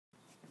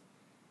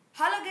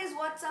Hello guys,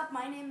 what's up?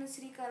 My name is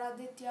Srikar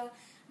Aditya.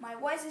 My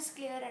voice is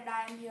clear and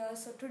I am here.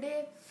 So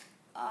today,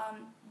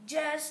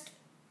 just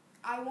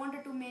I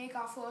wanted to make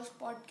our first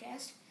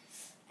podcast,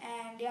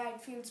 and yeah,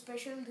 it feels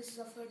special. This is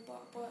our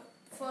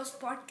first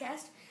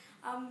podcast.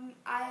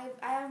 I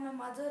have my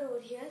mother over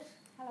here.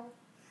 Hello.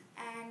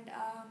 And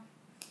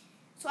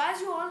so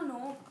as you all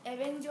know,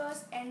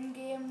 Avengers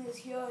Endgame is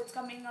here. It's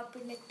coming up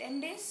in like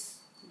 10 days.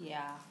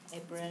 Yeah,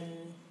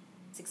 April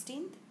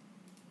 16th.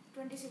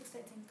 26th,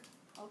 I think.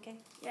 Okay.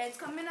 Yeah, it's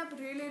coming up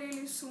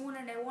really soon,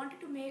 and I wanted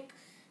to make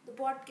the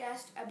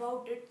podcast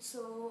about it.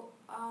 So,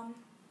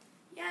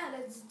 yeah,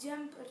 let's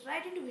jump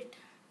right into it.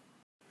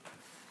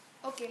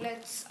 Okay,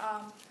 let's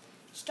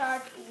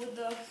start with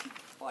the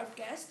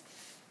podcast.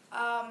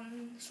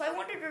 So, I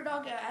wanted to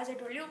talk, as I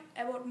told you,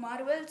 about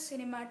Marvel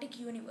Cinematic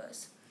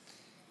Universe.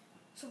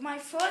 So, my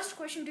first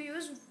question to you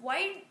is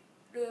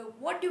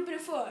what do you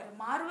prefer,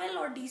 Marvel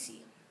or DC?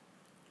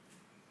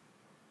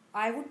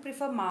 I would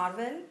prefer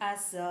Marvel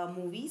as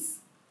movies.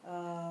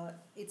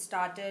 It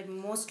started,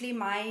 mostly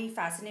my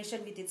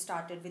fascination with it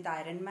started with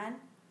Iron Man,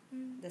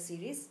 the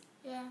series.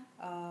 Yeah.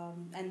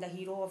 And the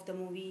hero of the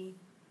movie.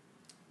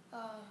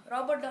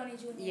 Robert Downey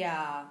Jr.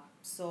 Yeah,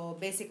 so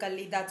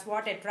basically that's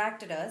what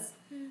attracted us.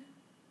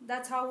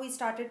 That's how we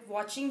started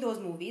watching those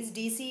movies.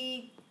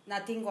 DC,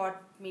 nothing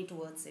got me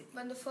towards it.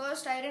 When the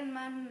first Iron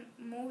Man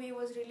movie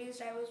was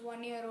released, I was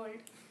 1 year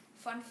old.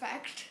 Fun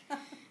fact.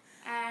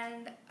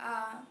 And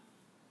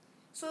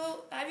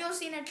so, have you all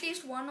seen at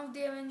least one of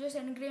the Avengers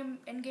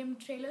Endgame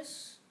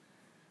trailers?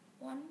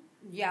 One?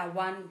 Yeah,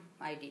 one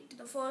I did.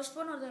 The first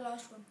one or the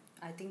last one?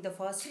 I think the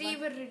first Three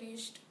one. were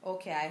released.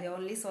 Okay, I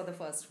only saw the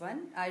first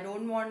one. I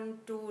don't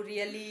want to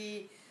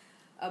really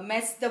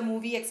mess the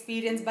movie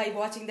experience by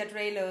watching the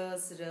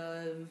trailers,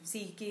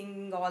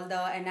 seeking all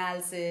the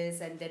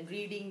analysis and then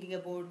reading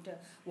about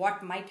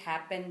what might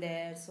happen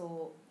there.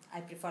 So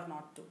I prefer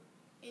not to.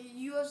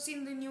 You have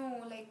seen the new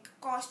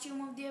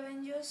costume of the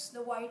Avengers,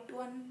 the white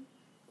one?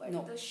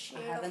 No, the shade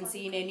I haven't of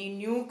seen any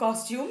new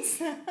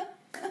costumes.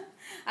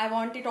 I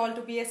want it all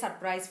to be a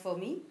surprise for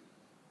me.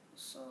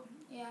 So,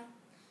 yeah.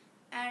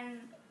 And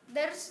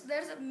there's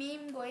a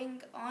meme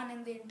going on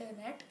in the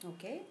internet.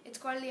 Okay. It's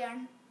called the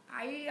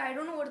I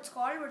don't know what it's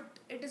called, but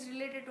it is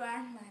related to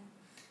Ant-Man.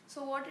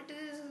 So what it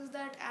is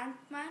that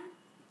Ant-Man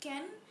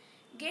can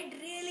get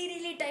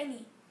really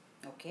tiny.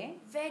 Okay.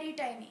 Very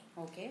tiny.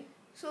 Okay.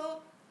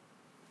 So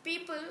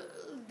people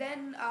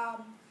then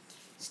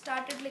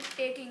started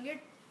taking it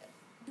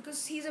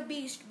because he's a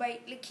beast. By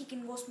he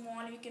can go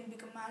small, he can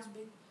become as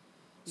big.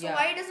 So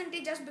why doesn't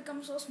he just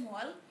become so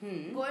small?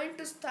 Go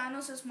into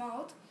Thanos'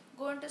 mouth,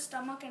 go into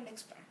stomach and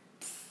expand.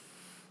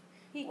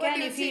 He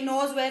can if he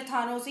knows where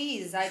Thanos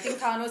is. I think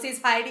Thanos is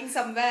hiding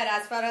somewhere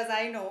as far as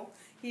I know.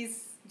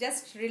 He's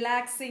just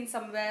relaxing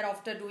somewhere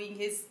after doing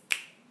his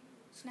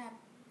snap.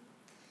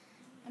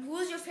 And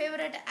who's your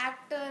favorite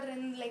actor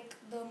in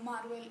the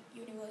Marvel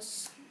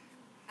universe?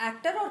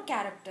 Actor or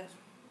character?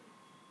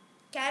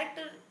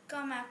 Character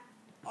come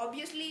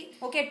obviously.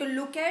 Okay, to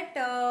look at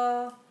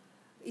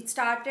it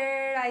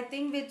started I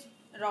think with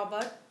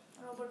Robert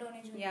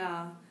Downey Jr.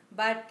 Yeah,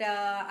 but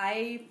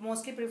I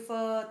mostly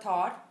prefer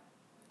Thor.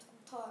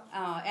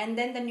 And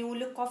then the new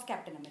look of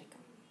Captain America.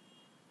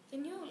 The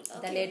new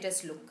The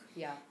latest look,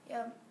 yeah.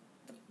 Yeah,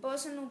 the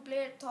person who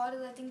played Thor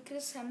is I think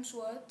Chris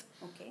Hemsworth.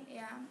 Okay.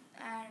 Yeah,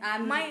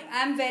 and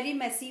I'm very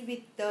messy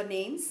with the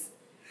names.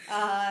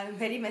 I'm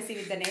very messy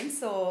with the names,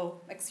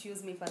 so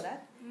excuse me for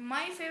that.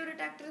 My favorite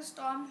actor is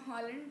Tom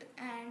Holland,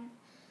 and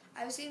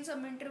I've seen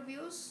some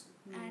interviews,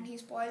 and he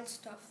spoils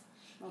stuff.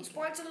 Okay. He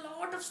spoils a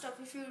lot of stuff.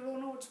 If you don't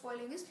know what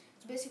spoiling is,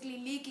 it's basically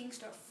leaking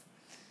stuff.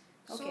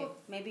 Okay, so,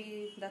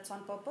 maybe that's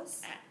on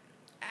purpose.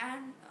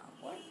 And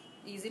what?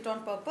 Is it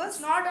on purpose?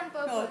 It's not on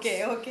purpose.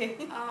 Okay.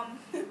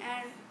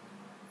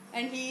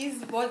 And he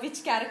is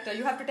which character?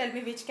 You have to tell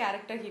me which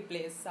character he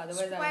plays.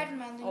 Otherwise,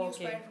 Spider-Man. The new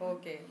Spider-Man.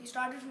 Okay. He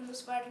started from the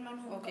Spider-Man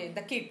Homecoming. Okay,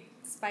 the kid.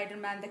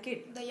 Spider-Man, the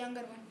kid. The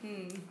younger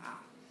one.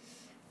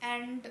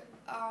 And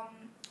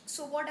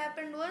so what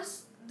happened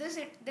was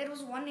there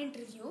was one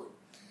interview.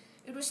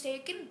 It was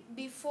taken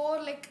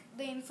before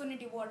the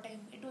Infinity War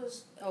time. It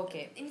was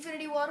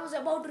Infinity War was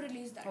about to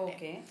release that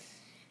time.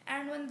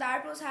 And when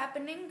that was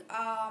happening,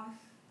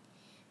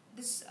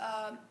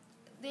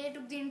 they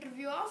took the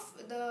interview of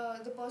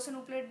the person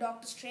who played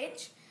Doctor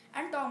Strange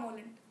and Tom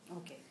Holland.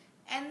 Okay.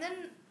 And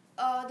then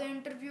the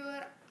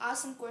interviewer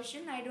asked some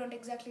question. I don't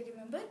exactly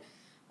remember,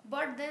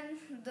 but then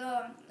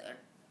the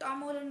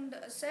Tom Holland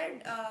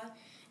said,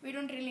 "We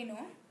don't really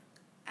know,"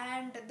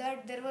 and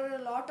that there were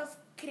a lot of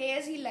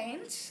crazy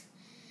lines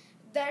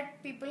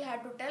that people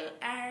had to tell.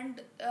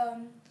 And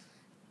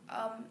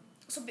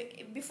so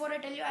before I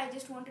tell you, I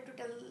just wanted to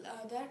tell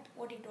that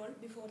what he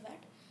told before that,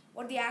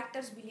 what the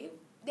actors believe.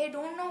 They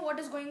don't know what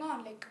is going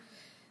on.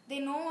 They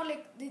know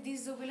this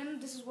is the villain,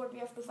 this is what we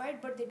have to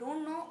fight, but they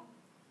don't know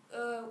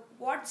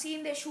what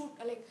scene they shoot,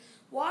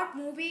 what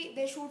movie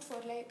they shoot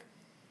for.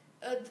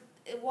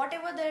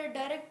 Whatever the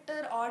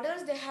director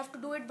orders, they have to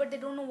do it, but they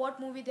don't know what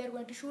movie they're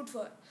going to shoot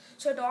for.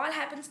 So it all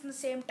happens in the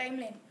same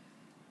timeline.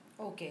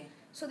 Okay.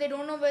 So they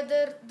don't know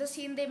whether the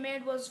scene they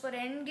made was for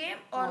Endgame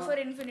or Oh. for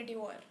Infinity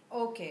War.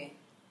 Okay.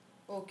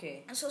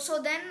 Okay.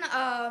 So then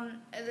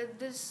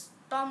this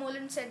Tom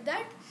Holland said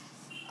that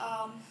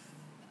um,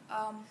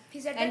 he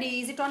said And that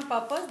is it on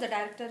purpose? The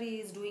director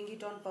is doing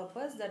it on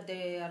purpose that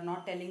they are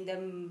not telling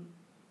them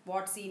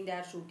what scene they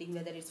are shooting,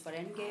 whether it's for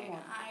Endgame or.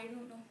 I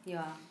don't know.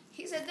 Yeah.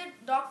 He said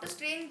that Doctor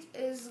Strange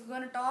is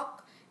gonna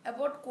talk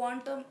about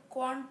quantum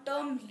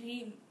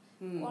realm.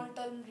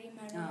 Quantum realm.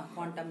 I don't know.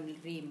 Quantum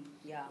realm.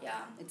 Yeah.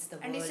 Yeah. It's the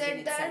And he world said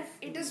in that itself.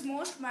 it is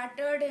most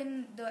mattered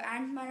in the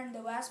Ant-Man and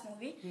the Wasp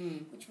movie,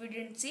 which we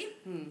didn't see.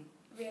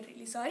 We are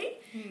really sorry.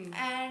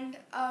 And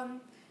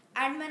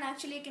Ant-Man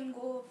actually can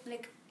go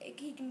like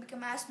he can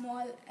become as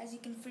small as he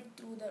can fit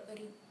through the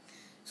ring.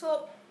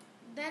 So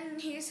then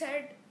he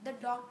said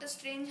that Doctor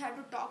Strange had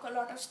to talk a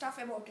lot of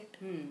stuff about it.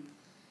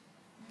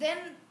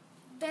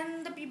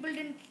 Then the people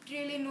didn't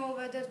really know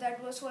whether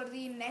that was for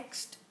the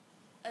next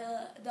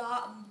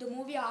the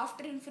movie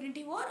after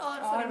Infinity War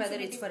or whether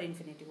it's for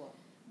Infinity War.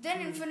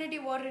 Then Infinity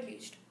War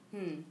released.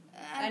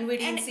 And we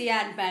didn't see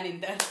Ant-Man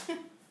in that.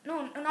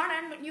 No, not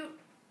Ant-Man.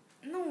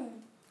 No.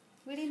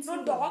 We didn't see No,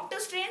 him. Doctor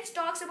Strange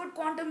talks about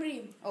quantum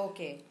realm.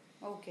 Okay.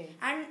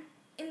 And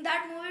in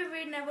that movie,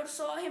 we never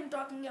saw him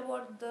talking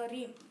about the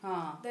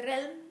realm. The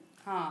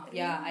realm.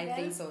 Yeah, I realm.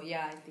 think so.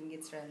 Yeah, I think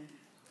it's realm.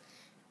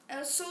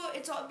 So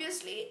it's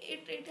obviously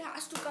it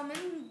has to come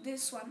in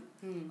this one,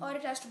 or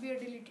it has to be a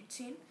deleted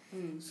scene.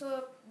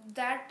 So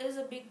that is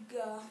a big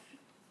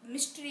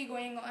mystery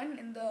going on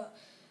in the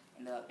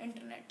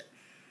internet.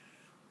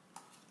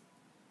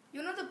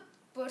 You know the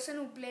person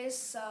who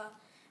plays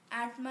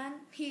Ant-Man.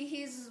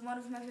 He's one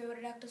of my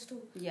favorite actors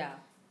too. Yeah.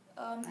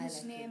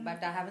 His name.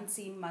 But I haven't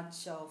seen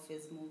much of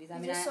his movies. I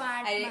You mean, just saw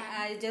Ant-Man.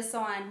 I just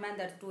saw Ant-Man,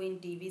 that too, in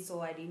TV,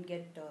 so I didn't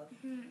get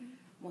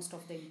most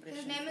of the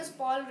impressions. His name is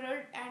Paul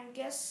Rudd, and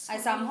guess I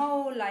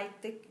somehow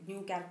like the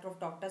new character of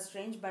Doctor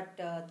Strange, but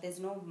there's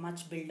no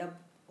much build-up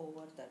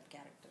over that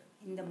character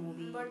in the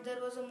movie. But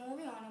there was a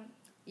movie on him.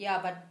 Yeah,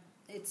 but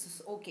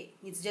it's okay.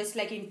 It's just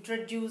like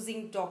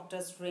introducing Doctor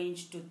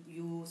Strange to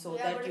you so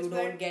Yeah, that but you it's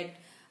don't very- get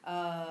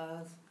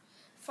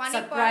Funny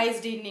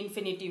surprised in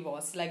Infinity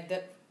Wars. Like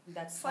that.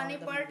 That's Funny how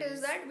the part movie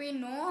is that we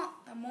know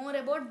more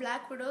about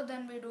Black Widow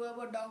than we do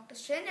about Doctor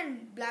Strange,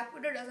 and Black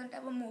Widow doesn't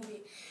have a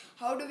movie.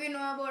 How do we know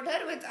about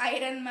her? With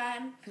Iron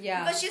Man.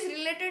 Yeah. Because she's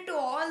related to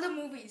all the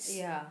movies.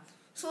 Yeah.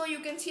 So you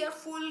can see a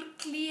full,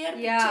 clear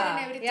picture Yeah,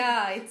 and everything.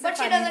 yeah, it's but a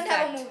she funny doesn't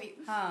have a fact. movie.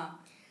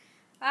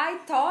 I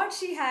thought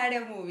she had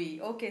a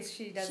movie. Okay,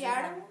 she doesn't. She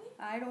had a have- movie?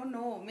 I don't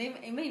know.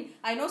 Maybe,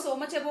 I know so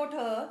much about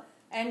her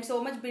and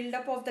so much build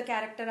up of the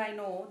character. I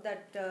know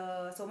that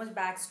so much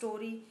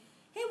backstory.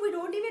 Hey, we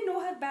don't even know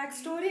her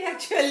backstory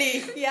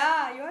actually.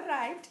 Yeah, you're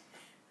right.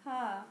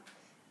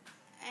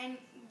 And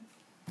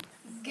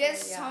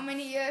guess Yeah. how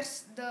many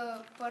years the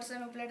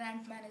person who played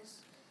Ant-Man is?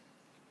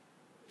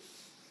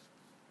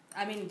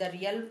 I mean, the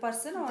real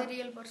person or The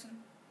real person.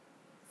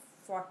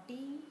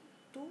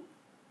 42?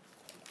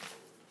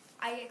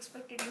 I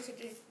expected you to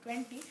say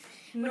 20.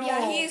 No. But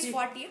yeah, he is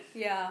 40.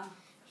 Yeah.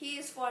 He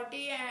is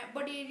 40,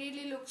 but he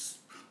really looks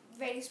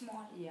very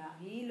small. Yeah,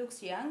 he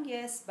looks young,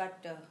 yes,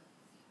 but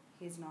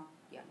he's not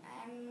young.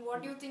 And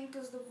what do you think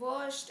is the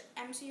worst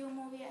MCU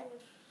movie ever?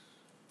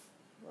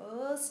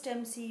 Worst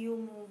MCU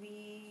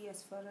movie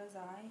as far as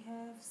I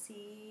have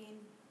seen,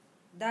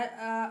 that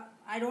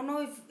I don't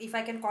know if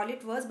I can call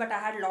it worst, but I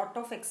had lot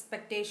of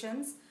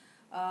expectations.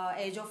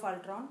 Age of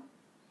Ultron.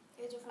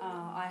 Age of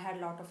Ultron. I had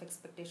lot of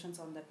expectations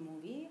on that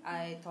movie.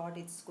 I thought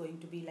it's going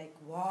to be like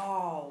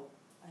wow,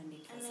 and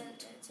it And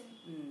wasn't.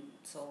 then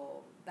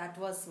So that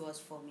was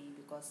worst for me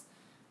because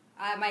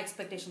my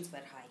expectations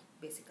were high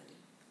basically.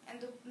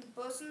 and the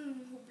person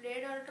who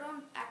played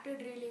Ultron acted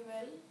really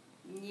well.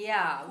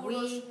 Yeah,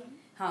 Kudos to him.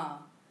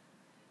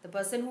 The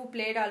person who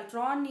played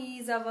Ultron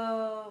is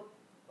our,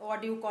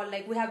 what do you call,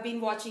 like we have been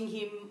watching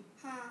him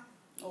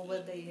over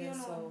the You years.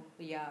 know So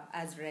him. yeah,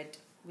 as Red,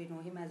 we know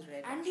him as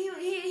Red. And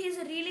he's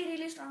a really,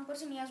 really strong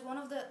person. He has one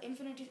of the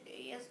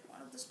he has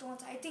one of the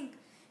stones. I think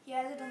he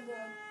has it on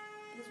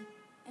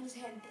in his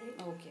head,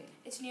 right? Okay.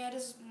 It's near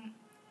his.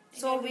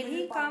 So near the will he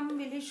middle part. come?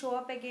 Will he show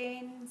up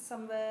again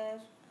somewhere?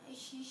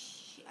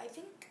 I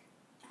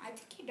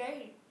think he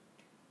died.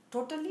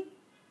 Totally?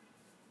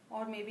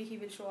 Or maybe he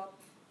will show up.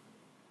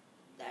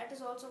 That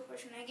is also a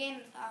question.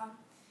 Again,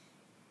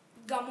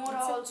 Gamora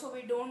It's a- also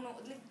we don't know.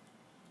 Like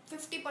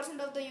 50%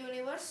 of the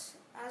universe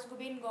has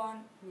been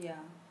gone.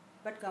 Yeah.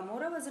 But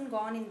Gamora wasn't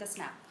gone in the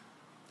snap.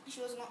 She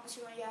was not.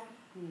 Yeah.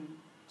 Hmm.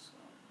 So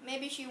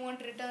maybe she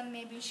won't return.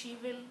 Maybe she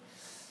will.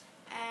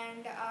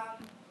 And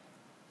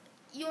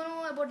you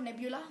know about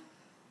Nebula?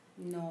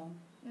 No.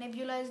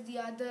 Nebula is the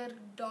other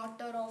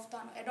daughter of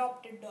Thanos,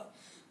 adopted daughter.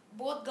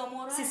 Both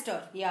Gamora.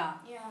 Sister, yeah.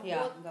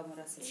 Yeah,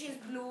 Gamora's sister. She's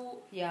blue.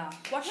 Yeah.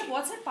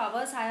 What's her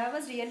powers? I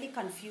was really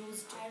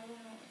confused. I don't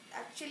know.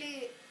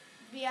 Actually,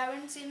 we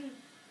haven't seen.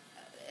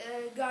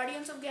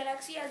 Guardians of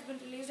Galaxy has been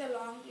released a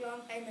long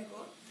time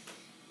ago,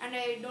 and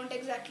I don't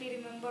exactly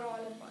remember all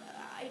about.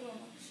 I don't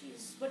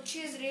know.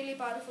 She's really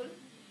powerful.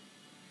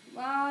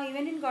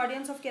 Even in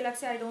Guardians of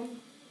Galaxy, I don't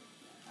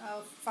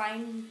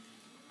find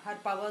her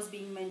powers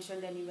being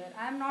mentioned anywhere.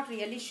 I am not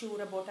really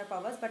sure about her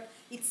powers, but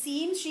it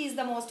seems she is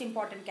the most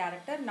important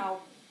character now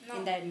No.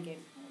 in the Endgame.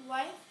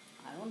 Why?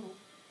 I don't know.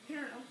 I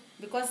don't know.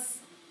 Because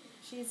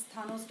she's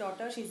Thanos'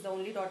 daughter, she's the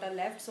only daughter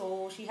left,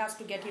 so she has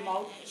to get him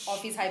out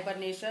of his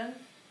hibernation.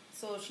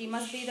 So she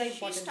must be the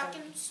important. She's stuck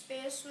character. in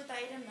space with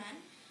Iron Man,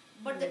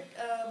 but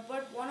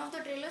but one of the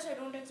trailers, I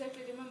don't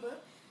exactly remember,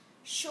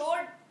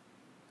 showed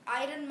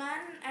Iron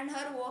Man and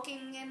her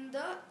walking in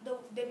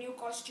the new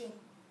costume.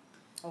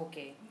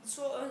 Okay.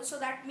 So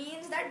that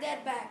means that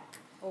they're back.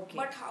 Okay.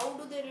 But how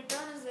do they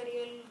return is the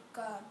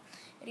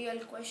real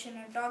question.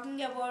 And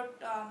talking about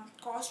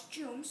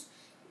costumes,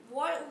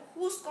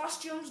 whose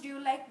costumes do you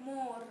like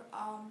more,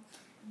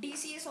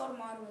 DC's or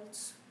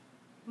Marvel's?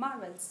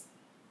 Marvels.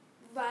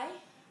 Why?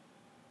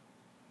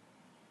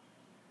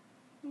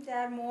 They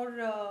are more,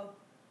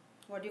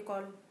 what do you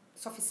call,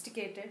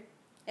 sophisticated.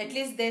 At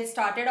least they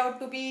started out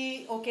to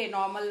be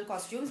normal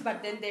costumes,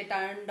 but then they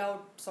turned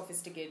out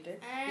sophisticated.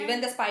 And even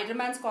the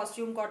Spider-Man's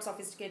costume got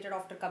sophisticated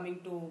after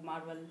coming to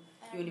Marvel and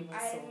universe.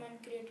 Iron Man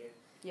created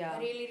Yeah. a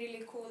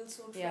really cool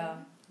suit. Yeah.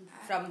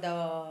 From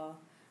the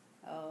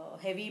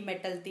heavy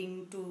metal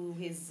thing to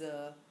his.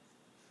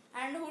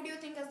 And who do you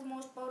think has the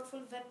most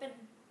powerful weapon?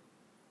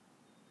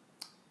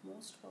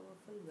 Most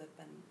powerful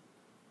weapon.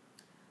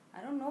 I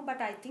don't know, but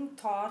I think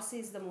Thor's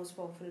is the most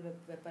powerful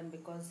weapon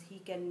because he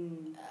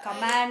can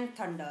command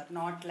thunder,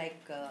 not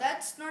like.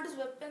 That's not his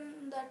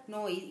weapon. That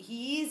No,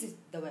 he is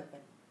the weapon.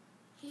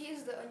 he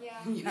is the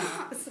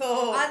Yeah.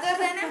 So. Other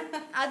than him.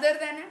 Other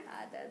than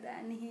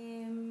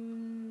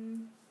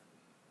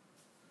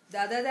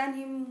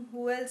him,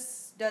 who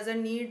else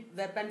doesn't need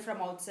weapon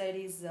from outside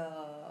is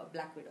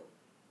Black Widow.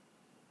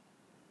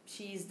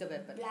 She is the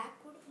weapon.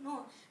 Black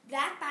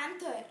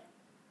Panther.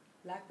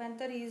 Black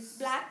Panther is.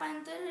 Black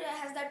Panther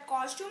has that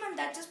costume and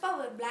that's his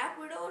power. Black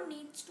Widow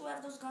needs to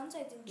have those guns,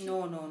 I think.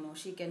 No.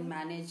 She can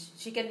manage.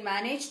 She can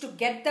manage to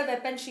get the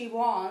weapon she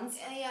wants,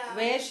 Yeah.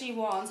 where she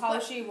wants, how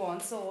she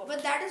wants. So.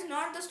 But that is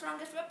not the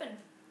strongest weapon.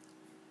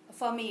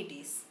 For me, it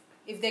is.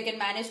 If they can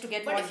manage to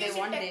get But what if you they see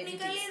want,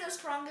 technically the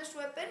strongest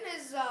weapon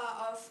is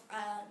of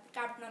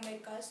Captain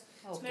America's.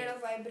 It's Okay. made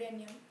of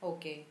vibranium.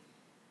 Okay.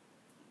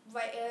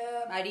 Vi-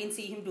 I didn't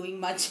see him doing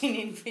much in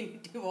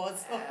Infinity War.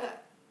 So.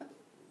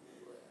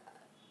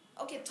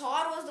 okay,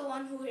 Thor was the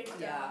one who hit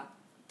Yeah.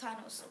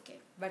 Thanos. Okay.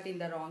 But in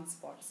the wrong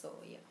spot. So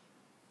yeah.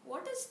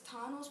 What is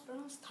Thanos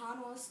pronounced?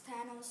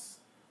 Thanos.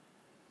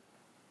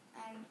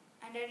 And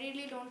I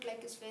really don't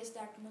like his face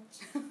that much.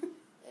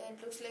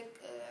 It looks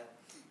like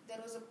there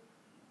was a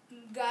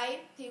guy,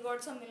 he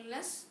got some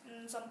illness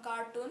in some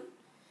cartoon.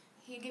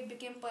 He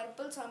became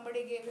purple,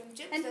 somebody gave him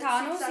chips. And the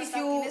Thanos, chips are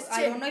stuck in his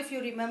I chin. don't know if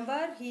you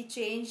remember, he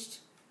changed.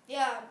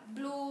 Yeah,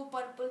 blue,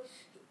 purple.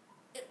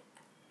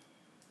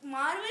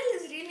 Marvel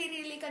is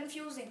really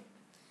confusing.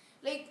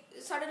 Like,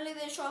 suddenly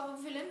they show up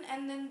a villain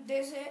and then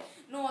they say,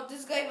 no,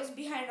 this guy was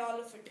behind all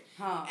of it.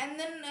 Huh. And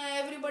then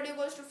everybody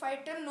goes to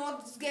fight him, no,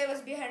 this guy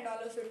was behind all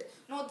of it.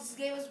 No, this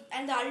guy was...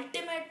 And the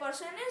ultimate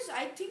person is,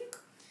 I think,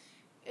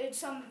 it's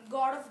some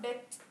god of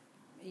death.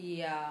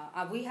 Yeah,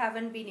 we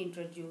haven't been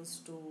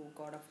introduced to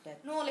God of Death.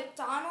 No, like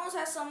Thanos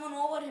has someone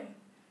over him.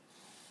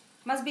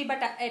 Must be, but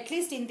at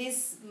least in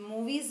these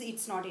movies,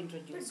 it's not But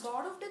introduced.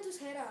 god of death is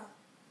Hera.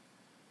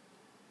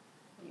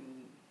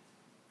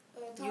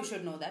 You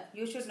should know that.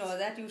 You should know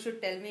that. You should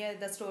tell me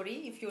the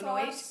story if you know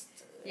it.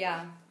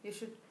 Yeah, you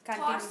should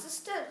continue. Thor's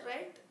sister,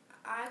 right?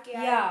 Okay,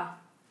 Yeah,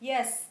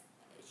 yes.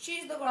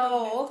 She's the god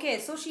of death. Oh, okay.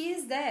 So she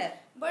is there.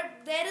 But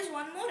there is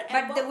one more.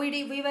 But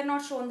we were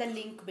not shown the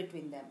link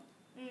between them.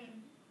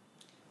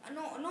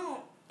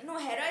 No,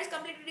 Hera is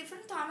completely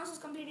different. Thanos is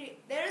completely...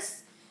 There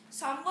is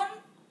someone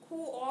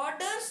who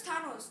orders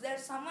Thanos.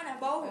 There's someone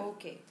above him.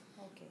 Okay.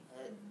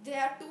 There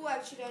are two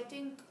actually. I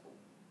think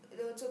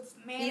it's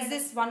a male. Is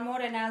this one more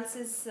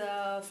analysis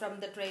from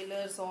the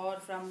trailers or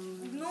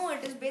from... No,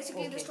 it is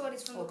basically the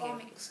stories from the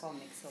comics.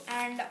 Comics,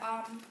 okay.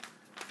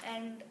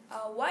 And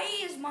why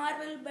is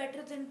Marvel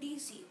better than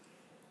DC?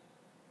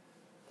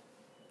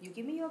 You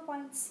give me your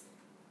points.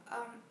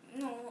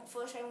 No,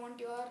 first I want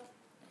your...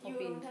 You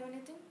Opinion. don't have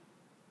anything?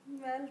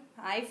 Well,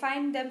 I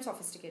find them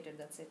sophisticated,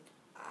 that's it.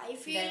 I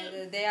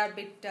feel... They are a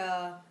bit...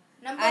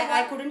 Number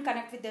I one... couldn't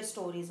connect with their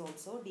stories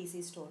also,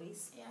 DC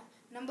stories. Yeah.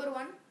 Number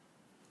one,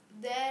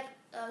 their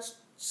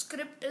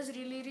script is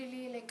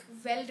really like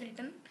well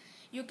written.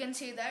 You can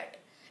see that.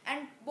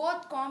 And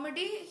both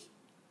comedy,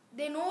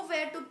 they know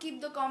where to keep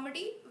the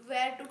comedy,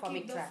 where to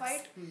Comic keep the tracks.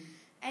 fight.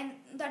 And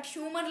that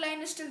humor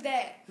line is still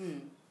there.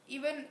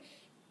 Even,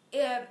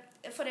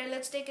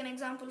 let's take an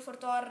example for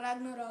Thor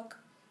Ragnarok.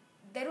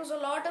 There was a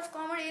lot of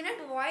comedy in it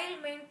while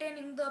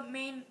maintaining the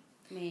main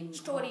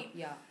story.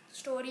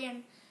 Story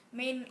and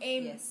main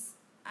aim. Yes.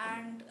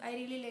 And I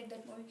really like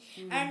that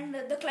movie. And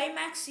the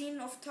climax scene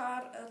of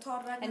Thor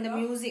Ragnarok. And the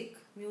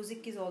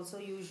music is also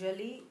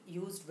usually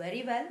used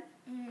very well.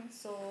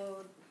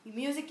 So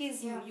music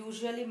is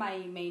usually my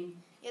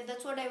main. Yeah,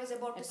 that's what I was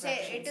about to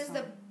say. It is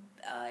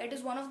it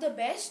is one of the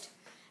best,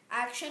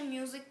 action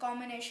music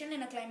combination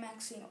in a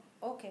climax scene.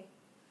 Okay,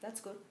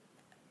 that's good.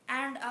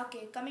 And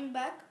okay, coming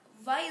back,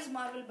 why is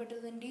Marvel better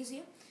than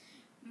DC?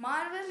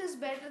 Marvel is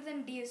better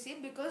than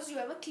DC because you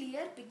have a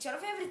clear picture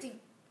of everything.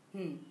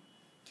 Hmm.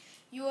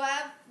 You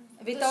have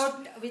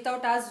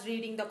Without us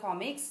reading the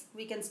comics,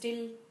 we can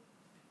still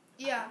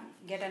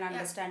get an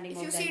understanding If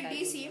of you the see entire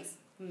DC, universe.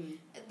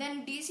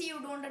 then DC you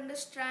don't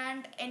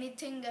understand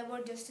anything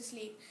about Justice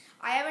League.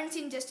 I haven't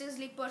seen Justice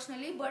League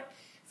personally, but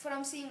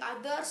from seeing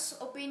others'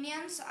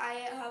 opinions, I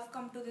have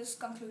come to this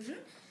conclusion: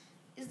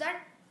 is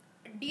that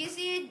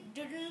DC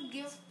didn't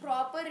give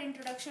proper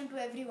introduction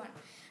to everyone.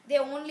 They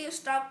only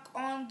stuck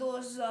on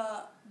those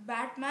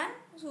Batman,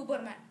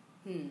 Superman.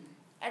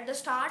 At the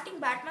starting,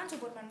 Batman,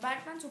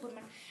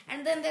 Superman,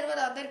 and then there were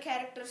other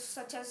characters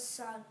such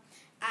as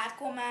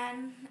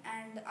Aquaman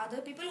and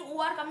other people who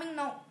are coming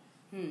now.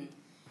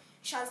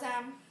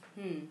 Shazam.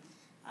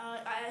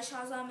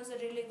 Shazam is a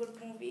really good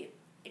movie.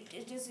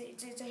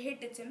 It's a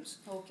hit, it seems.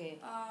 Okay.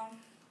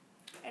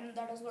 And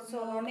that has got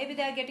So maybe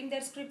they are getting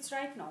their scripts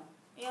right now.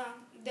 Yeah,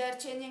 they are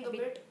changing a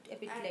bit. A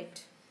bit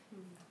late.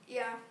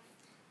 Yeah,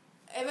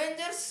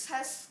 Avengers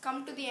has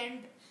come to the end,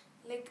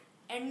 like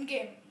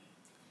Endgame,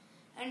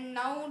 and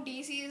now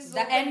DC is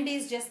the end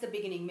is just the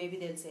beginning. Maybe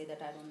they'll say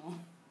that, I don't know.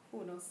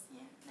 Who knows?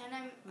 Yeah, and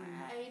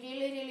I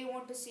really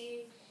want to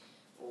see.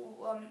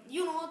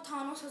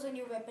 Thanos has a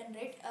new weapon,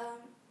 right?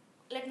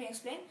 Let me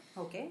explain.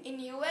 Okay. In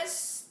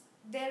US,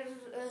 there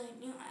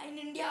in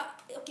India,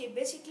 okay,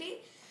 basically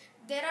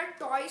there are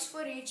toys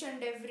for each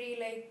and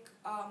every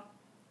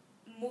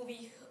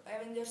movie,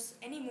 Avengers,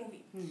 any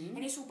movie,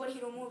 any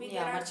superhero movie.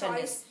 Yeah, there are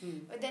toys.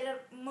 merchandise. There are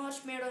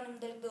merch made on them.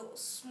 Like the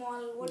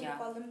small, what do you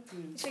call them?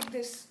 It's like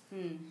this.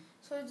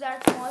 So it's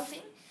that small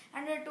thing,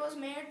 and it was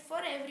made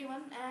for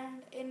everyone.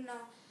 And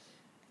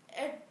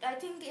I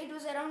think it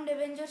was around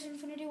Avengers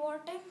Infinity War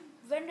time.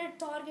 When did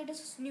Thor get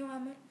his new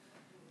hammer?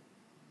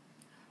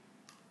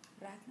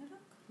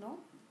 Ragnarok? No?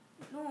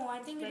 No, I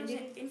think it was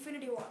in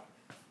Infinity War.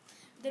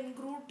 Then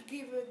Groot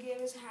gave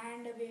his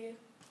hand away.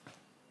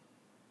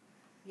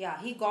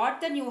 Yeah, he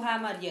got the new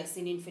hammer, yes,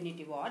 in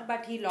Infinity War,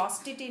 but he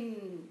lost it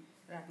in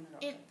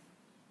Ragnarok.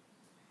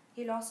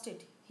 He lost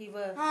it.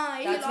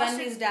 That's when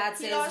his dad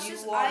says,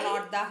 "You are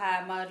not the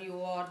hammer,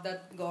 you are the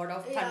god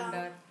of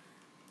thunder."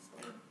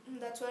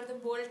 That's where the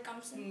bolt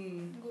comes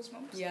in.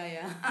 Goosebumps.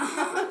 Yeah.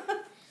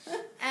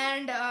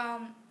 And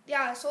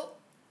so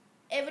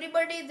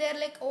everybody there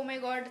like, oh my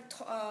god,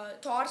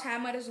 Thor's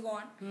hammer is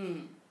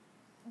gone.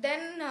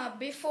 Then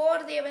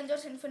before the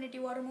Avengers Infinity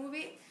War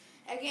movie,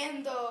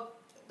 again the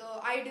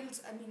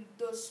idols,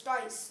 those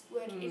toys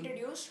were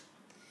introduced.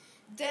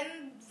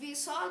 Then we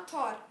saw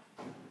Thor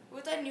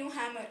with a new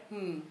hammer.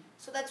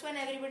 So that's when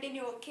everybody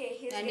knew, okay,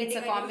 he's and getting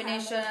it's a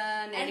combination,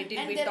 a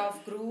little bit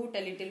of Groot,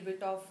 a little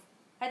bit of,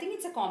 I think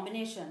it's a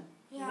combination.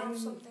 Yeah, Even,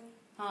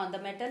 something. The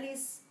metal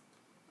is,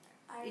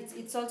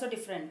 it's also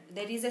different.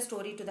 There is a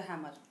story to the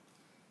hammer.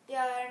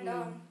 Yeah, and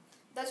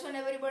that's when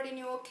everybody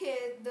knew,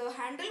 okay, the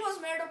handle was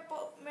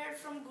made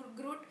from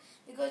Groot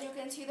because you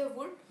can see the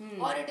wood,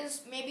 or it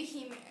is maybe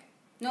he made.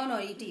 No,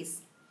 it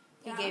is.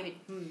 He gave it.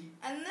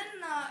 And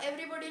then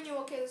everybody knew,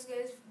 okay, this guy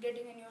is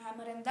getting a new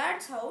hammer, and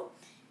that's how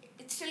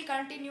it still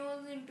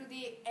continues into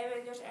the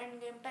Avengers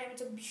Endgame time.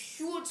 It's a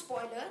huge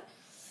spoiler.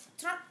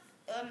 It's not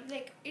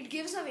it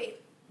gives away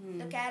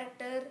the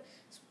character,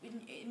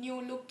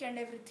 new look and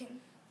everything.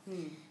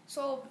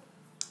 So,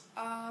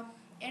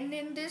 and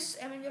in this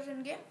Avengers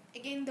Endgame,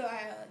 again the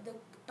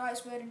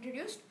toys were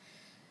introduced.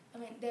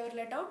 They were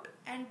let out,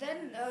 and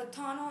then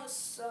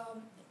Thanos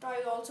toy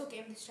also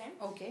came this time.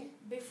 Okay.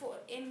 Before,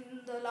 in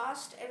the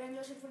last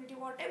Avengers Infinity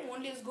War time,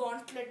 only his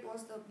gauntlet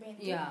was the main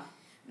thing. Yeah.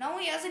 Now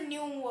he has a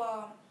new.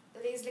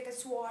 There's like a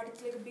sword.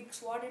 It's like a big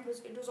sword.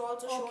 It was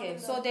also shown. Okay,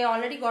 so they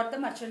already got the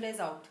merchandise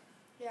out.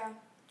 Yeah.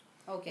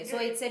 Okay, so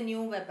it's a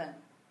new weapon.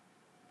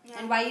 Yeah.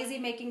 And why is he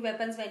making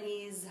weapons when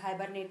he is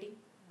hibernating?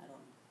 I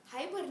don't know.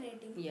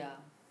 Hibernating? Yeah.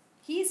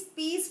 He's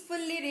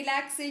peacefully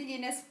relaxing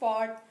in a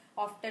spot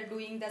after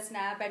doing the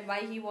snap, and why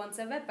he wants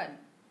a weapon?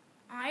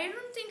 I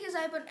don't think he's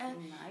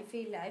hibernating. I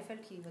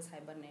felt he was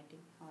hibernating.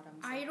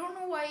 I don't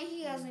know why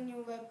he has a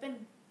new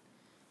weapon.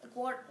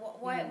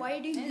 Like why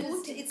do you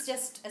think? It's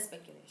just a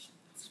speculation.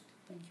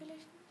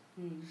 Speculation?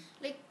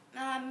 Like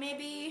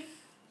maybe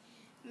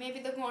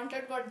the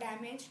gauntlet got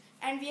damaged,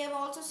 and we have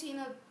also seen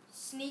a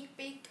sneak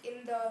peek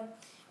in the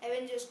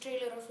Avengers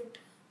trailer of it.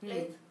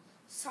 Like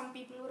some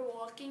people were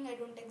walking, I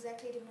don't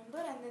exactly remember,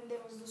 and then there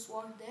was the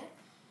sword there.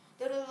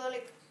 There were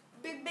like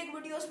big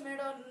videos made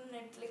on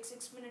it, like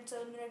 6 minute,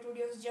 7 minute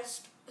videos.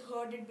 Just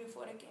heard it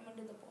before I came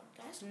into the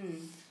podcast.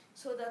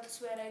 So that's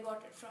where I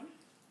got it from.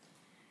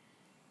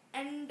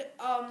 And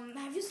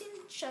have you seen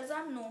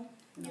Shazam? No,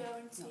 you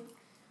haven't seen.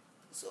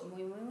 So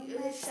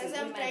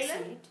Shazam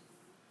trailer?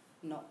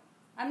 No,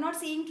 I'm not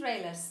seeing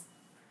trailers.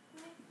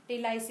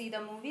 Till I see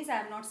the movies,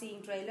 I'm not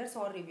seeing trailers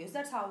or reviews.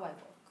 That's how I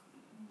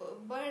work.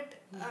 But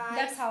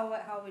that's how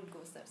it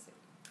goes. That's it.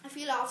 I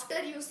feel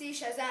after you see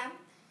Shazam,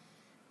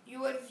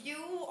 your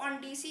view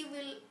on DC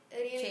will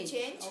really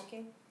change.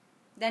 Okay.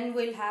 Then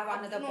we'll have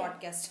another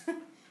podcast.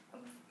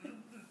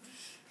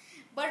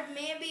 But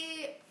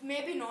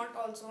maybe not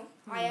also.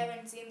 I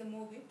haven't seen the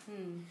movie.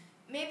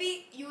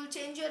 Maybe you'll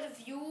change your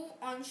view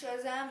on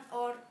Shazam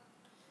or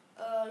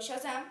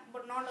Shazam,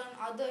 but not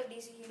on other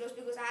DC heroes,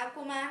 because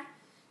Aquaman,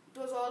 it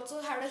was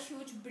also had a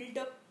huge build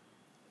up.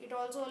 It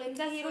also like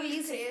The hero full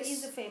is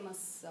craze. a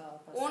famous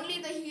person.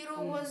 Only the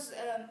hero was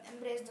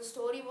embraced. The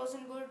story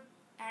wasn't good,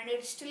 and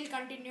it still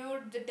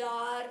continued the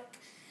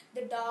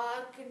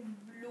dark and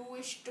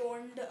bluish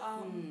toned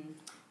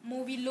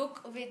movie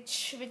look,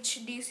 which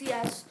DC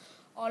has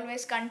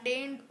always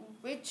contained.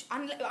 Which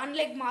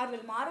unlike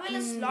Marvel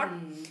is lot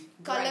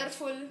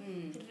colorful,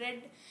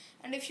 red,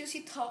 and if you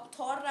see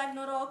Thor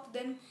Ragnarok,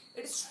 then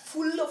it is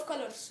full of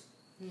colors.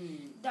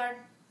 That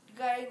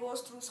guy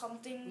goes through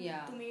something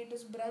to meet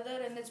his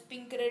brother, and it's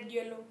pink, red,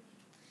 yellow,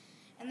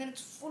 and then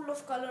it's full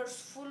of colors,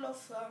 full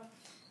of.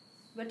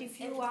 But if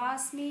you everything.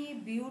 ask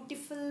me,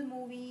 beautiful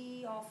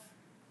movie of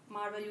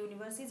Marvel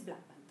Universe is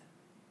Black Panther.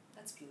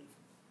 That's beautiful.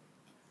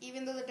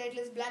 Even though the title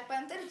is Black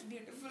Panther, it's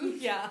beautiful.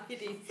 Yeah,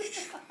 it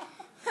is.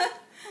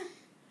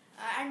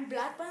 And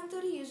Black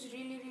Panther, he is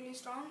really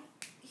strong.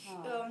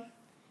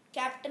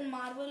 Captain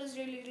Marvel is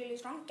really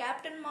strong.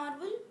 Captain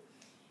Marvel,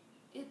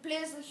 it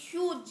plays a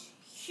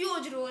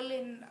huge role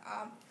in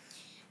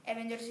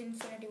Avengers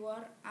Infinity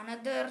War.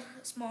 Another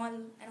small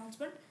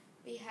announcement: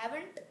 we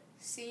haven't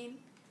seen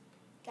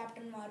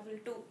Captain Marvel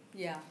 2.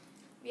 Yeah.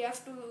 We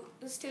have to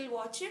still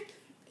watch it.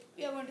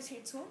 We are going to see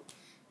it soon.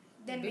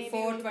 Then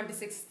Before maybe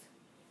 26th,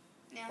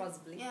 yeah,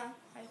 possibly. Yeah,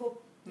 I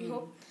hope. We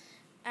hope.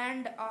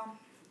 And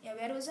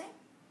where was I?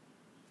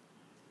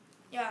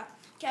 Yeah,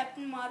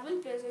 Captain Marvel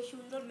plays a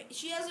huge role.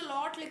 She has a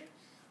lot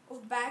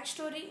of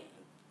backstory.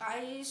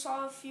 I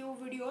saw a few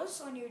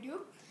videos on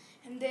YouTube,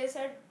 and they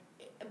said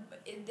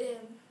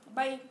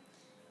by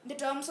the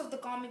terms of the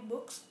comic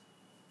books,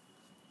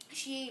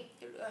 she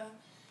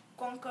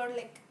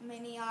conquered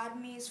many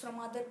armies from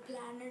other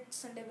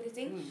planets and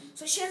everything.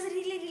 So she has a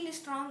really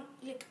strong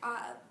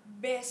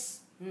base.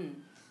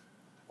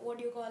 What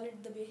do you call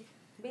it? The base.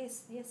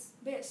 Base, yes.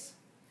 Base.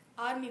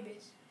 Army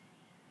base.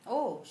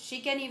 Oh,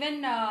 she can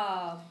even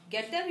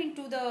get them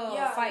into the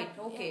fight.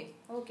 Okay,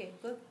 okay,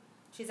 good.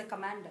 She's a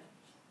commander.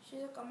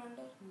 She's a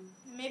commander.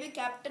 Maybe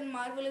Captain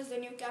Marvel is the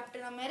new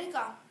Captain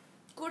America.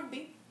 Could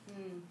be.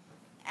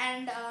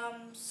 And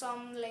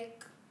some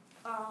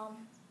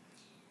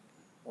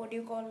what do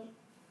you call?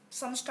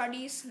 Some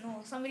studies,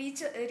 no, some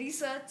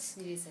research.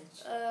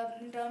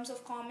 In terms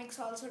of comics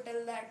also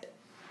tell that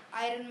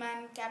Iron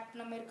Man,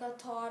 Captain America,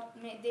 Thor,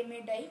 they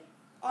may die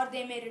or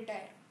they may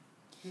retire.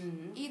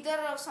 Either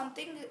of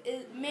something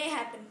may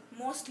happen.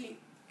 Mostly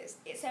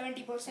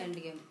 70%.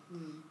 Endgame.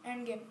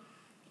 Endgame.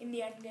 In the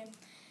endgame.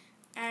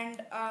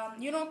 And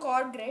you know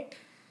Korg, right?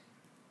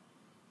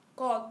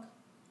 Korg.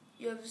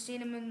 You have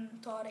seen him in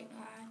Thor.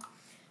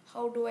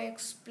 How do I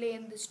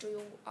explain this to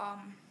you?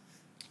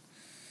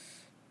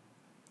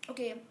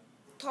 Okay,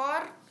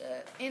 Thor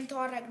in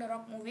Thor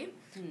Ragnarok movie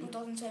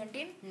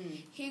 2017,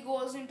 he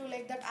goes into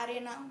that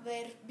arena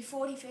where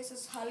before he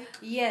faces Hulk.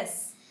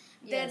 Yes.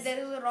 There is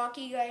a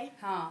Rocky guy.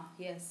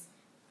 Yes.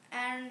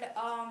 And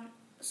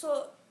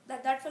so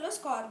that fellow's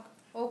Korg.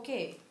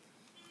 Okay.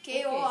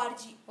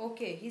 Korg.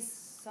 Okay, he's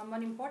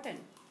someone important.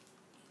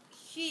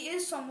 He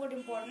is somewhat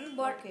important,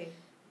 but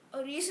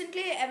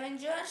recently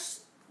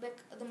Avengers,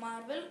 the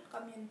Marvel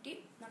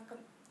community,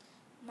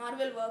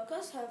 Marvel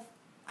workers have,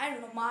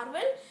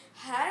 Marvel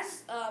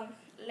has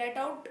let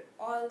out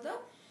all the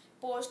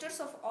posters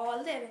of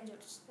all the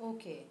Avengers.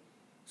 Okay.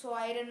 So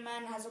Iron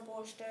Man has a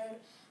poster,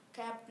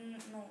 Captain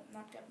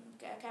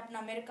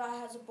America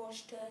has a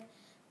poster,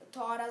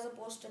 Thor has a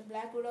poster,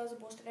 Black Widow has a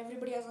poster,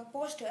 everybody has a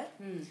poster.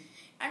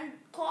 And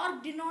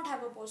Korg did not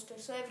have a poster.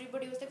 So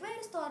everybody was like, where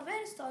is Thor?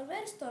 Where is Thor?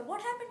 Where is Thor?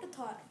 What happened to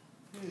Thor?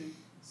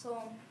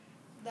 So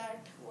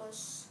that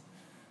was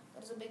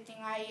a big thing.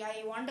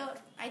 I wonder,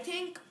 I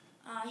think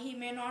he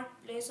may not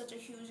play such a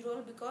huge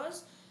role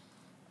because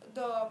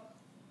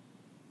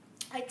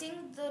I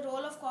think the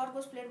role of Korg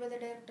was played by the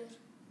director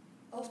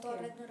of Thor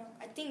Ragnarok.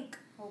 I think.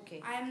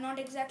 Okay. I am not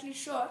exactly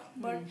sure,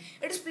 but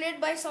it is played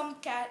by some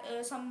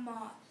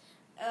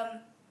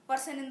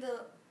person in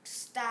the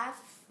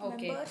staff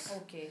members.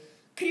 Okay.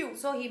 Crew.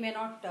 So he may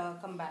not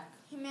come back.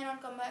 He may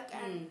not come back,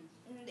 and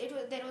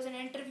there was an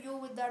interview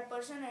with that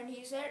person, and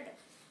he said,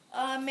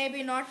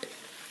 maybe not,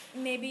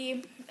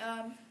 maybe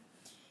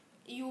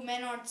you may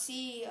not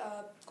see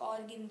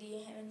Korg in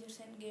the Avengers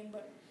Endgame,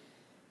 but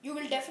you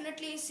will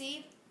definitely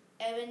see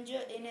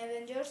in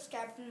Avengers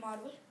Captain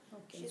Marvel.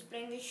 Okay. She's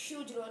playing a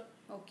huge role.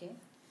 Okay.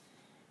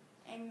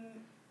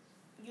 And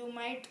you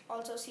might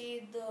also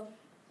see the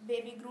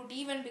baby Groot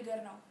even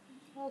bigger now.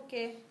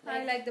 Okay.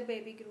 I like the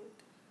baby Groot.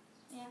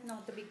 Yeah.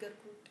 Not the bigger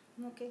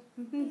Groot. Okay.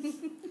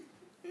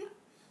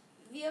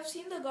 We have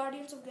seen the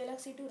Guardians of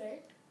Galaxy 2,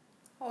 right?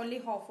 Only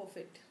half of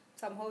it.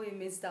 Somehow we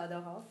missed the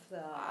other half.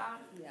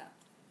 Yeah.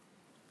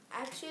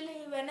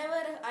 Actually,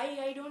 whenever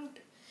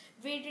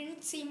we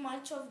didn't see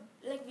much of,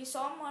 we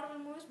saw Marvel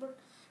movies, but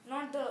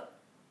not the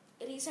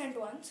recent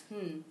ones.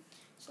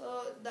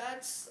 So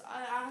that's,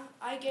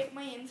 I get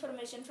my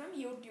information from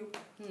YouTube.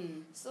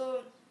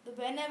 So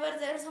whenever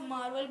there's a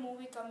Marvel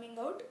movie coming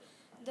out,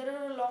 there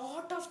are a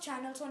lot of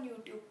channels on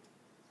YouTube,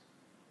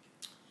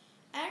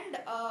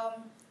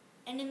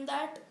 and in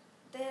that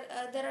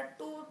there are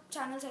two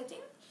channels, I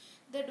think.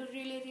 They do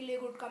really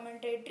good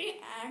commentary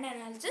and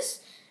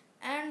analysis,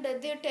 and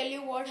they tell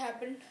you what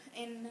happened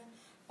in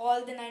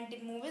all the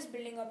 19 movies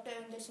building up to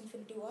Avengers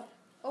Infinity War.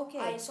 Okay.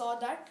 I saw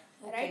that.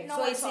 Okay. Right now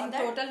so I it's saw in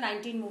that. total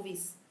 19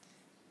 movies.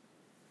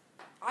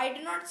 I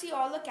did not see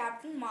all the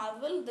Captain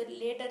Marvel, the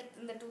later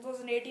in the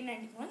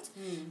 2018-19 ones,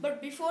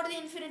 but before the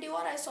Infinity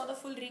War, I saw the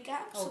full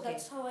recap. So Okay.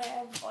 that's how I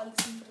have all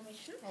this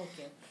information.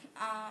 Okay.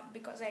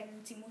 Because I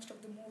didn't see most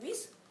of the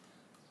movies.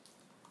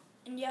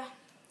 And yeah,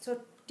 So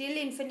till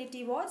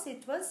Infinity Wars,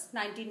 it was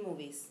 19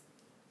 movies.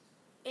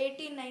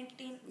 18,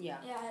 19, Yeah.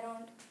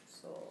 around.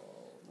 So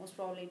most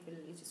probably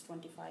it is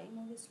 25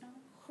 movies now.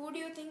 Who do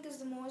you think is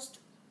the most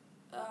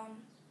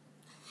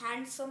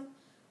handsome,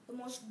 the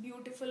most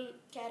beautiful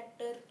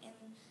character,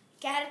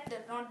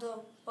 not the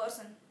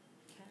person,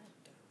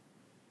 Character.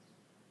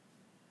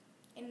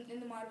 in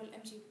the Marvel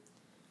MCU?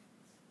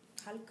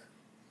 Hulk.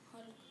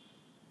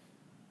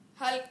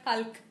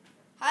 Hulk.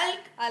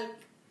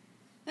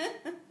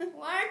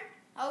 What?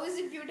 How is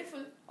he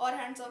beautiful or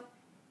handsome?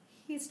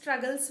 He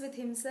struggles with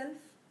himself.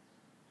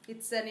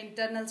 It's an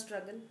internal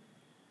struggle.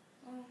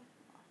 Oh,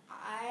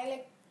 I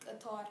like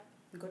Thor.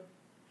 Good.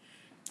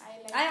 I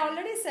I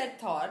already said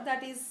Thor.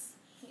 That is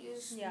He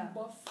is Yeah.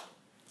 buff.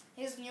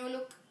 His new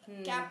look,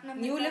 Captain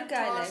new America,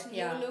 look. I Thor's like. new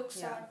Yeah. looks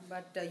Yeah. are.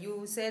 But you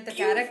say the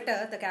Beautiful. character.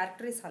 The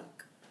character is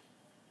Hulk.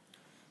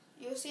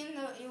 You've seen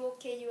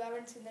you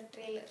haven't seen the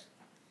trailer.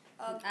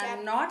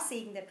 I'm not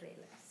seeing the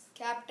trailers.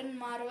 Captain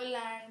Marvel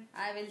and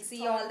I will see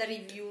Thor. all the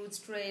reviews,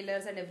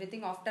 trailers, and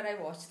everything after I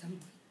watch them.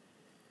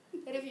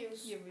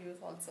 reviews.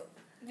 Reviews also.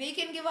 We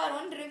can give our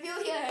own review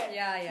here.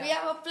 Yeah. We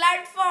have a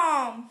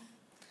platform.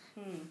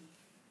 Hmm.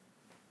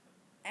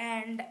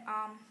 And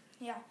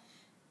yeah.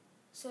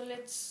 So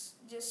let's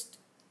just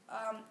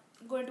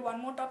go into one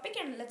more topic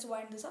and let's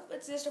wind this up.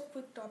 It's just a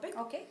quick topic.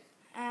 Okay.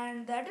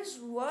 And that is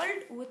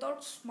world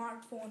without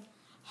smartphone.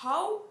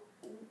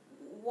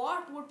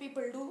 What would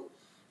people do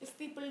if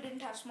people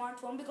didn't have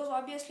smartphone? Because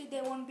obviously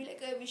they won't be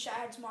like, I wish I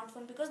had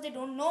smartphone, because they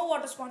don't know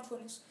what a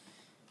smartphone is.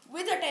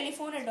 With a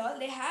telephone and all,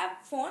 they have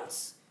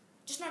phones,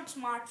 just not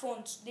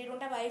smartphones. They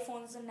don't have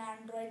iPhones and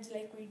Androids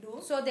like we do.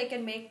 So they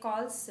can make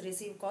calls,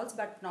 receive calls,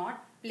 but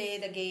not play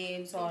the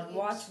games or Games.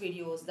 watch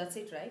videos. That's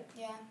it, right?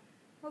 Yeah,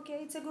 Okay,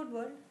 it's a good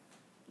world.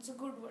 it's a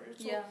good world.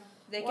 So Yeah.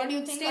 They what do you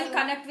can think still are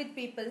connect with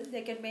people.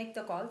 They can make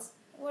the calls.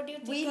 what do you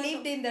think? We are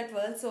lived the- in that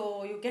world, so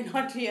you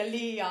cannot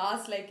really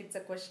ask like it's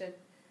a question.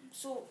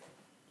 So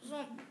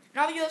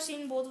now you have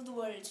seen both of the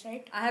worlds,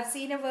 right? I have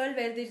seen a world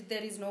where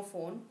there is no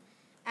phone.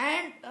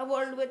 And a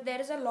world where there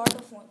is a lot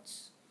of phones.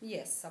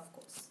 Yes, of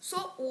course. So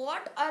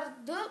what are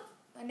the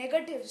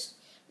negatives?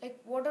 Like,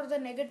 what are the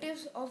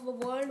negatives of a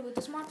world with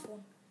a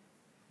smartphone?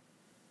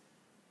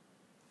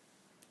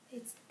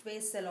 It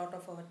wastes a lot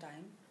of our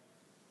time.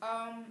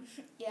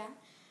 Yeah,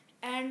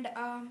 and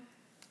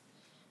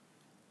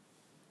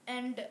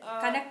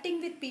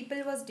Connecting with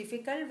people was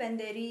difficult when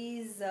there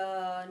is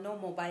no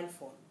mobile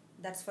phone.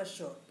 That's for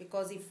sure.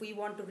 Because if we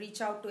want to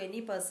reach out to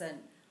any person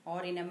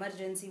or in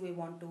emergency we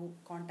want to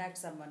contact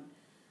someone,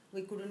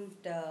 we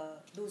couldn't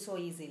do so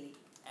easily.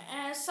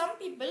 some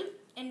people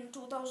in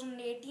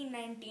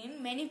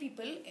 2018-19, many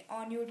people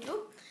on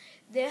YouTube,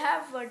 they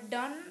have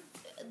done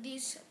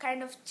these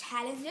kind of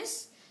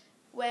challenges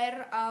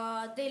where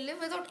they live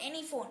without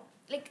any phone.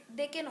 Like,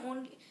 they can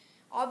only,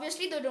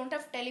 obviously they don't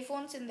have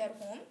telephones in their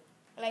home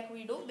like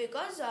we do,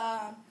 because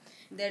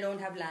They don't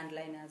have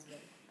landline as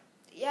well.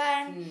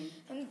 yeah,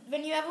 and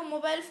when you have a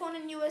mobile phone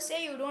in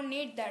USA, you don't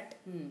need that.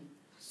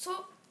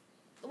 So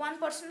one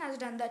person has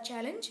done that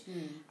challenge.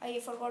 I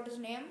forgot his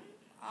name.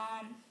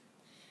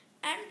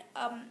 And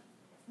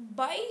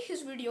by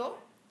his video,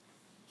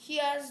 he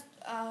has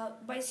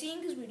by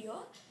seeing his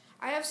video,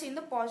 I have seen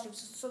the positives.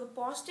 So the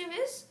positive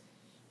is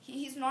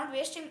he's not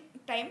wasting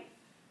time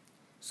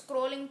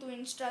scrolling to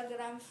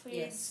Instagram feeds.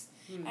 Yes.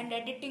 And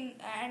editing.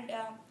 And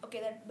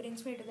okay, that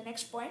brings me to the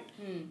next point.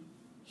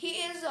 He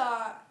is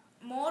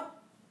more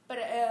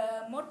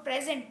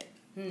present,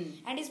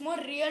 and is more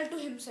real to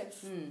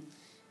himself,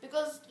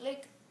 because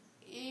like,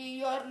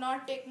 you are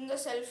not taking a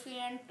selfie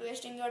and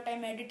wasting your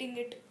time editing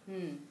it.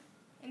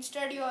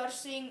 Instead, you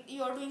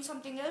are doing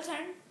something else,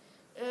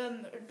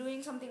 and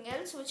doing something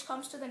else, which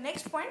comes to the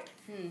next point,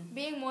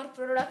 being more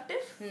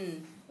productive,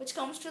 which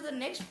comes to the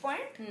next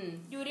point,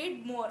 you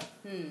read more.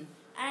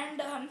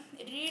 And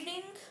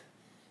reading,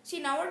 see,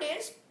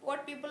 nowadays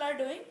what people are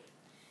doing,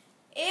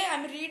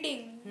 I'm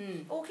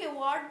reading. Okay,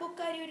 what book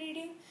are you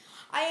reading?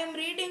 I am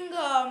reading,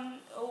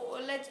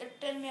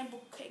 tell me a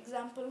book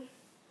example.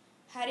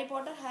 Harry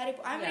Potter.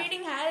 I'm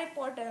reading Harry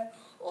Potter.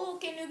 Oh,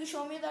 can you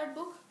show me that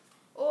book?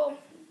 Oh,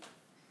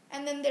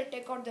 and then they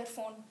take out their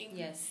phone.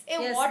 Yes. Hey,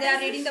 Yes, what they are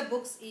is reading this? the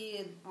books.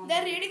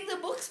 They're reading the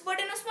books, but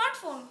in a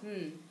smartphone.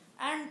 Hmm.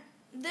 And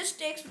this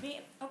takes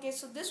me, okay,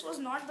 so this was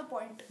not the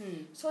point.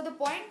 So the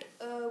point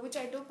which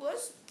I took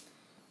was,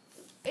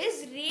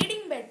 is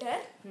reading better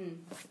Hmm.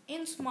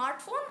 in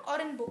smartphone or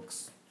in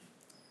books?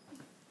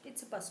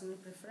 It's a personal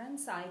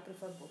preference. I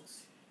prefer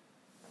books.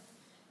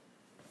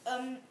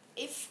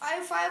 If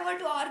I were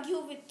to argue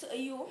with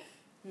you,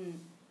 Hmm.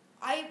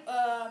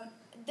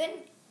 then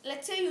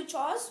let's say you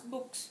chose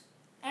books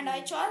and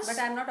I chose. But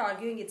I'm not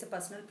arguing. It's a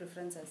personal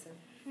preference, I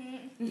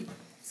said.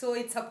 So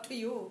it's up to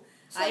you.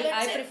 So I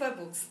let's say- prefer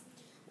books.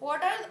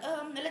 What are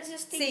let's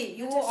just think. See,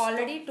 you let's just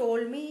already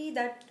told me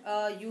that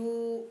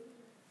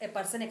a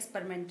person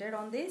experimented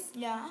on this,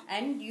 Yeah.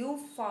 and you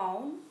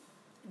found.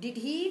 Did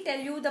he tell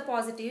you the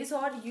positives,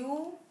 or you,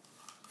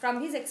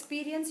 from his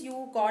experience,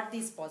 you got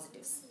these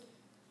positives?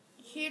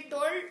 He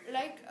told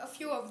like a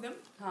few of them.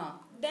 Huh.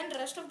 Then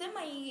rest of them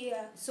I.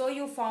 So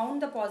you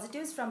found the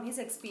positives from his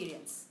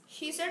experience.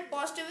 He said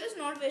positive is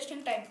not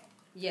wasting time.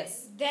 Yes.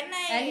 Then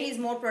I. And he is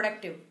more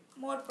productive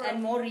more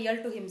and more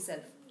real to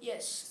himself.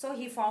 Yes. So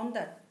he found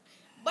that.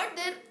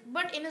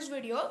 But in his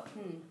video,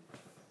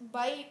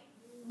 by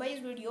his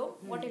video,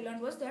 what I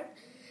learned was that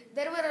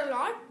there were a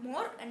lot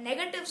more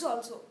negatives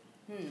also.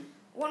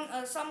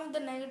 Some of the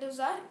negatives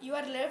are you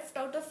are left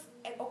out of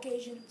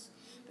occasions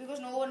because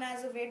no one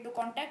has a way to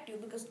contact you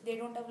because they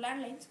don't have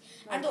landlines,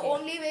 and the Okay.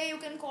 only way you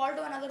can call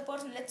to another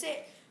person, let's say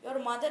your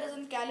mother is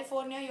in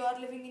California, you are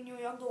living in New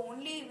York, the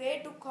only way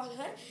to call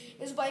her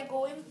is by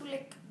going to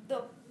like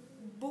the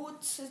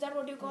booths. Is that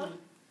what you call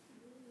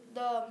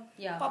the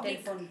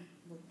public telephone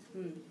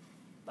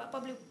booth.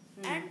 public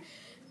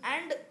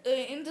and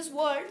in this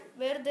world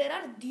where there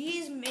are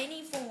these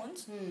many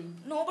phones,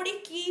 nobody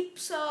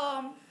keeps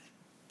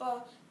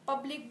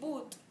public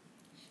booth.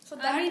 So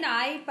that I mean,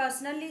 I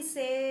personally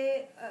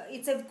say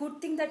it's a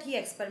good thing that he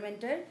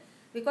experimented,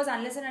 because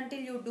unless and until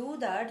you do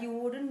that, you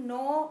wouldn't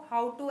know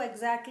how to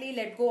exactly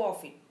let go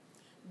of it.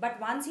 But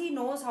once he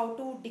knows how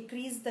to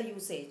decrease the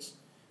usage,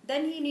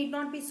 then he need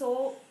not be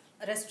so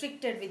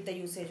restricted with the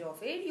usage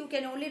of it. You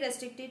can only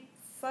restrict it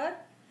for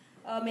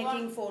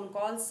making phone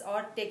calls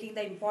or taking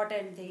the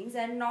important things,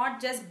 and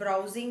not just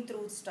browsing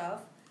through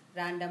stuff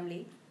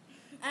randomly.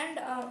 and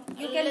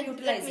You can let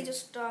utilize me it.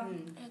 just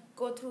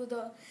go through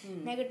the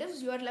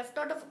negatives. You are left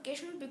out of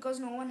occasion because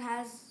no one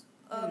has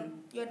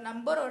your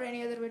number or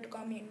any other way to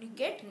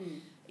communicate.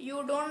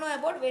 You don't know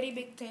about very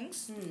big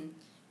things.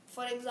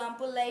 For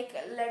example, like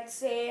let's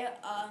say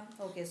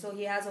Okay, so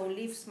he has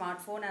only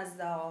smartphone as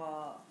the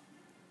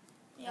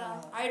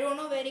I don't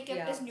know where he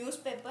kept his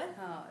newspaper.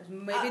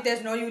 maybe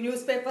there's no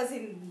newspapers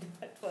in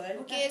that world.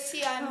 Okay,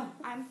 see,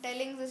 I'm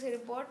telling this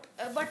report,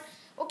 but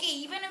okay,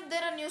 even if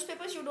there are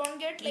newspapers, you don't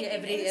get like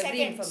every in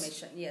seconds.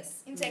 information. Yes.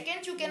 In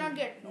seconds, you cannot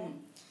get. No.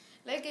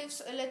 Like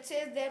if let's say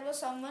there was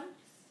someone,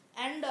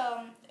 and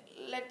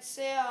let's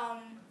say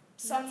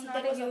It's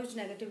not a huge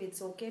negative.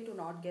 It's okay to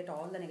not get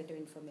all the negative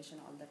information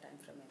all the time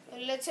from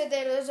everyone. let's say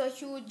there was a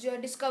huge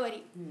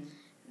discovery.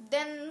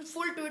 Then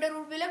full Twitter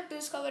would be like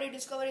discovery,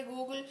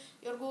 Google.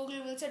 Your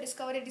Google will say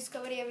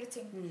discovery,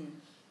 everything.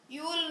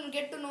 You will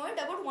get to know it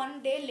about 1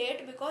 day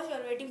late because you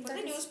are waiting for That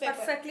the is newspaper.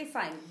 perfectly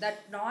fine.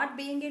 That not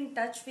being in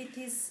touch with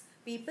his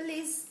people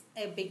is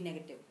a big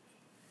negative,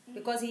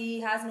 because he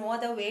has no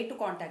other way to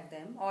contact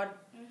them or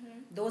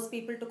those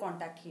people to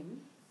contact him.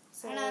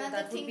 So And another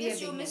that would thing be a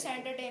is you big miss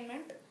negative.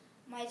 entertainment.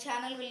 My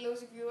channel will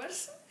lose viewers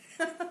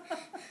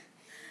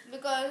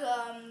because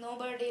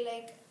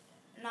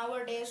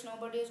nowadays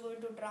nobody is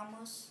going to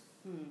dramas.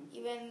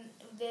 Even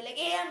if they're like,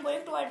 hey, I'm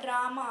going to a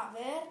drama.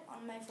 Where?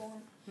 On my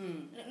phone.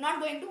 Not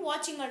going to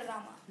watching a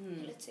drama.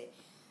 Let's say,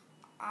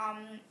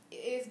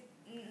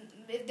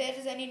 if there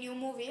is any new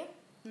movie,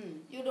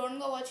 you don't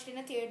go watch it in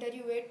a theater.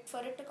 You wait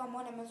for it to come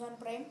on Amazon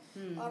Prime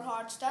or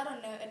Hotstar or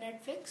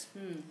Netflix.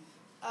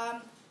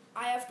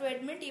 I have to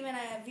admit, even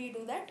we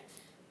do that.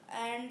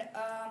 And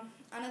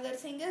another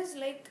thing is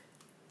like,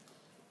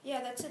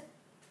 that's it.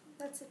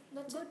 That's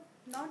good.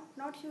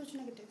 Not huge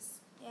negatives.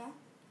 Yeah.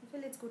 I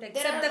feel it's good. There are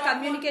Except a the lot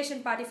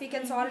communication part. If he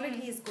can solve it,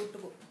 he is good to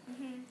go.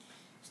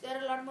 So there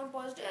are a lot more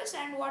positives,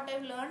 and what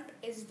I've learned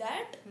is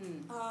that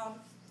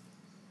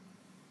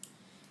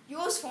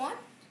use phone,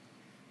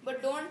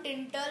 but don't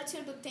indulge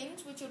into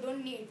things which you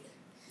don't need.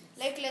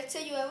 Like let's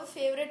say you have a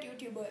favorite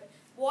YouTuber,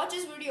 watch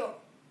his video.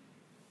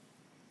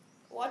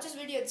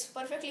 It's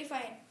perfectly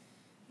fine.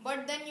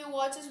 But then you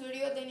watch his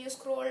video, then you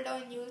scroll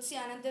down, you will see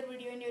another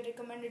video and you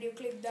recommended, you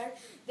click that,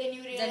 then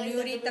you realize Then you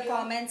that read the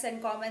comments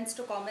and comments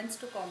to comments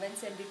to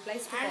comments and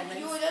replies to and comments.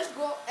 you just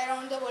go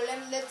around the world,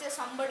 and let's say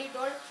somebody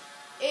told,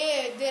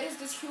 hey, there is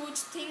this huge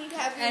thing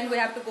happening. And we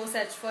have to go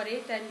search for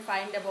it and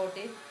find about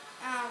it.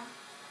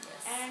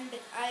 And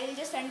I'll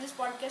just end this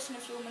podcast in a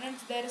few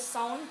minutes. There is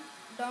sound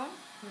down.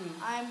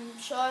 I'm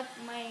sure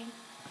my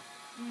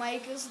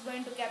mic is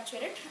going to capture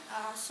it.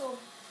 So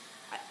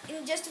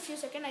in just a few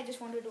seconds, I just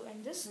wanted to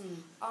end this.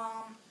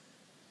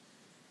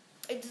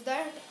 It's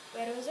that,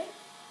 where was it?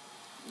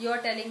 You're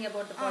telling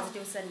about the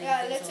positives and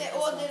yeah, negatives. let's say,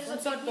 of the there is a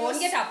smartphone. So big don't news.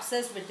 get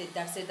obsessed with it.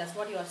 That's it. That's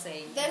what you're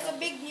saying. There's a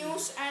big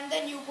news, and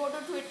then you go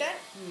to Twitter.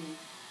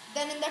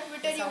 Then in that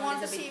Twitter, The you sound want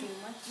to is a bit see too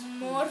much.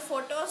 more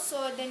photos.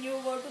 So then you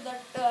go to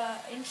that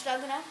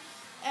Instagram.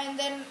 and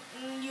then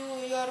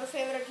your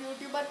favorite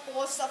YouTuber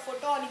posts a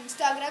photo on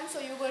Instagram, so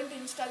you go into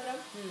Instagram.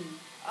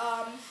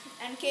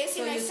 And Casey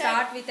So you Neistat,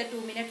 start with a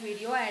 2-minute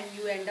video and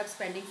you end up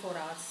spending 4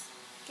 hours.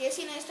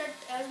 Casey Neistat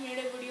has made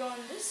a video on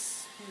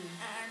this,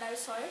 and I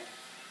saw it,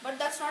 but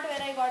that's not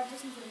where I got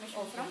this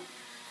information from.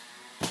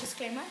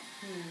 Disclaimer.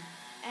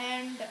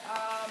 And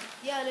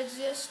yeah, let's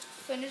just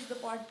finish the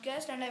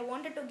podcast, and I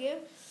wanted to give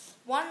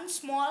one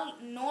small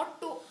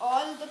note to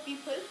all the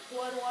people who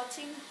are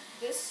watching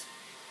this,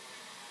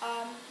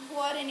 who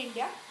are in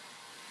India.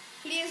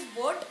 Please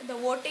vote. The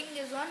voting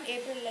is on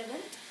April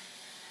 11th.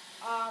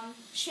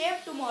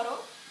 Shape tomorrow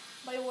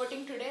by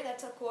voting today.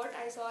 That's a quote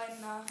I saw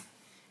in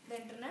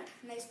the internet.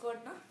 Nice quote,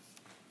 no?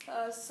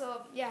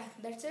 So yeah,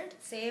 that's it.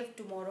 Save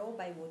tomorrow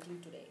by voting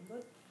today.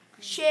 Good.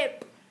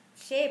 Shape.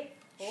 Shape.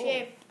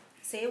 Shape.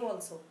 Save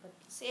also.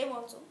 Save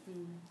also.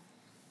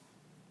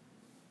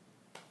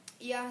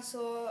 Yeah,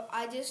 so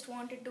I just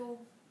wanted to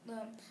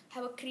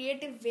have a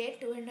creative way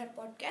to end our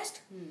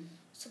podcast.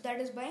 So that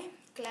is by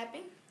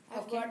clapping.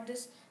 I've got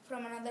this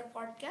from another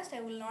podcast.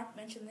 I will not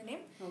mention the name.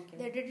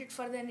 They did it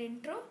for the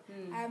intro.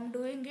 I am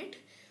doing it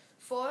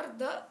for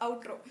the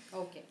outro.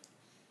 Okay.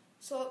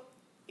 So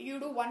you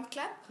do one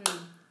clap.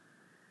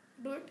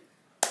 Do it.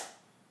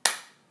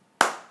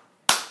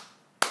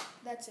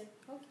 That's it.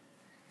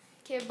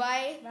 Okay,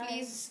 bye.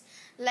 Please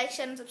like,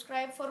 share and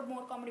subscribe for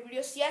more comedy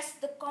videos. Yes,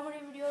 the comedy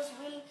videos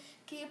will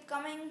keep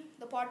coming.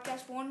 The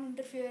podcast won't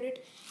interfere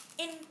it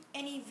in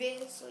any way.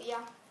 So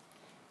yeah,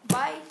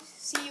 bye.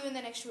 See you in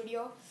the next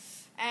video.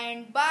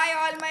 And bye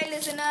all my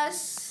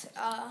listeners.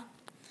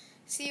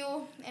 See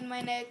you in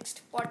my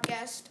next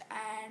podcast.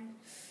 And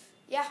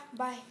yeah,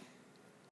 bye.